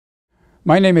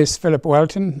My name is Philip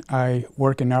Welton. I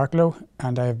work in Arklow,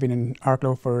 and I have been in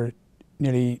Arklow for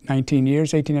nearly 19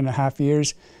 years, 18 and a half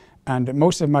years, and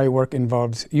most of my work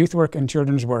involves youth work and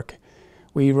children's work.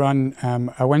 We run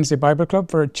a Wednesday Bible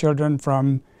club for children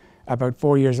from about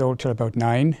 4 years old till about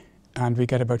 9, and we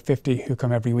get about 50 who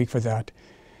come every week for that.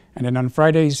 And then on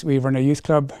Fridays we run a youth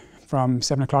club from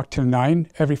 7 o'clock till 9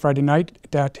 every Friday night.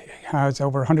 That has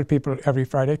over 100 people every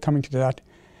Friday coming to that.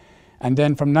 And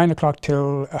then from 9 o'clock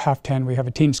till 10:30 we have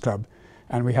a teens club,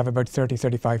 and we have about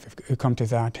 35 who come to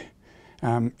that.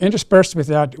 Interspersed with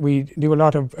that, we do a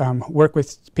lot of work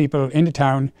with people in the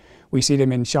town. We see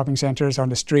them in shopping centres, on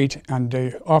the street, and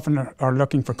they often are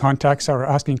looking for contacts or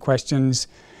asking questions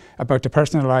about their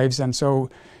personal lives. And so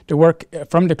the work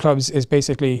from the clubs is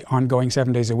basically ongoing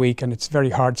 7 days a week, and it's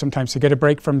very hard sometimes to get a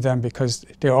break from them because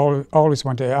they always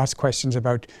want to ask questions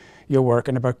about your work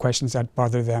and about questions that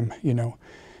bother them, you know.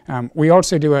 We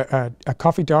also do a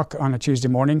coffee talk on a Tuesday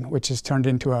morning, which has turned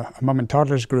into a mum and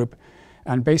toddlers group.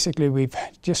 And basically we've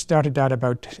just started that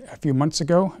about a few months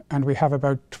ago, and we have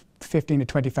about 15 to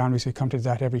 20 families who come to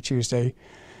that every Tuesday.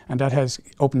 And that has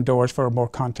opened doors for more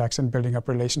contacts and building up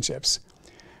relationships.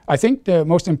 I think the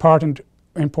most important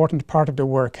part of the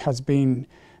work has been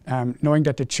knowing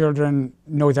that the children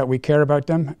know that we care about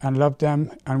them and love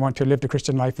them and want to live the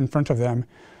Christian life in front of them,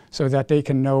 so that they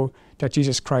can know that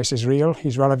Jesus Christ is real,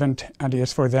 He's relevant, and He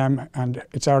is for them. And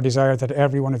it's our desire that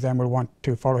every one of them will want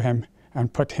to follow Him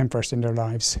and put Him first in their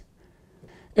lives.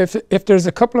 If there's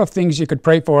a couple of things you could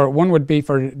pray for, one would be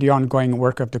for the ongoing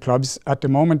work of the clubs. At the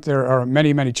moment, there are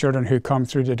many, many children who come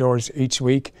through the doors each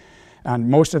week, and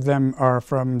most of them are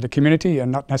from the community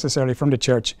and not necessarily from the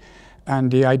church. And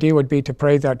the idea would be to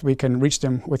pray that we can reach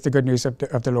them with the good news of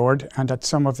the Lord, and that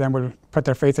some of them will put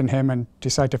their faith in Him and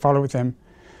decide to follow with Him.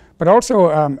 But also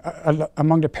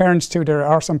among the parents too, there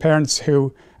are some parents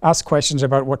who ask questions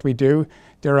about what we do.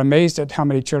 They're amazed at how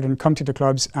many children come to the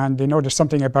clubs, and they know there's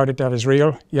something about it that is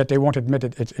real, yet they won't admit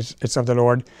it's of the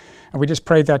Lord. And we just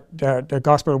pray that the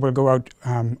gospel will go out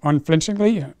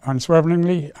unflinchingly,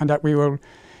 unswervingly, and that we will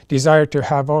desire to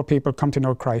have all people come to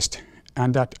know Christ,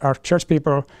 and that our church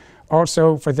people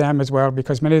also for them as well,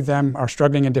 because many of them are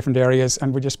struggling in different areas,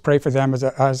 and we just pray for them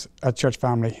as a church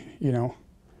family, you know.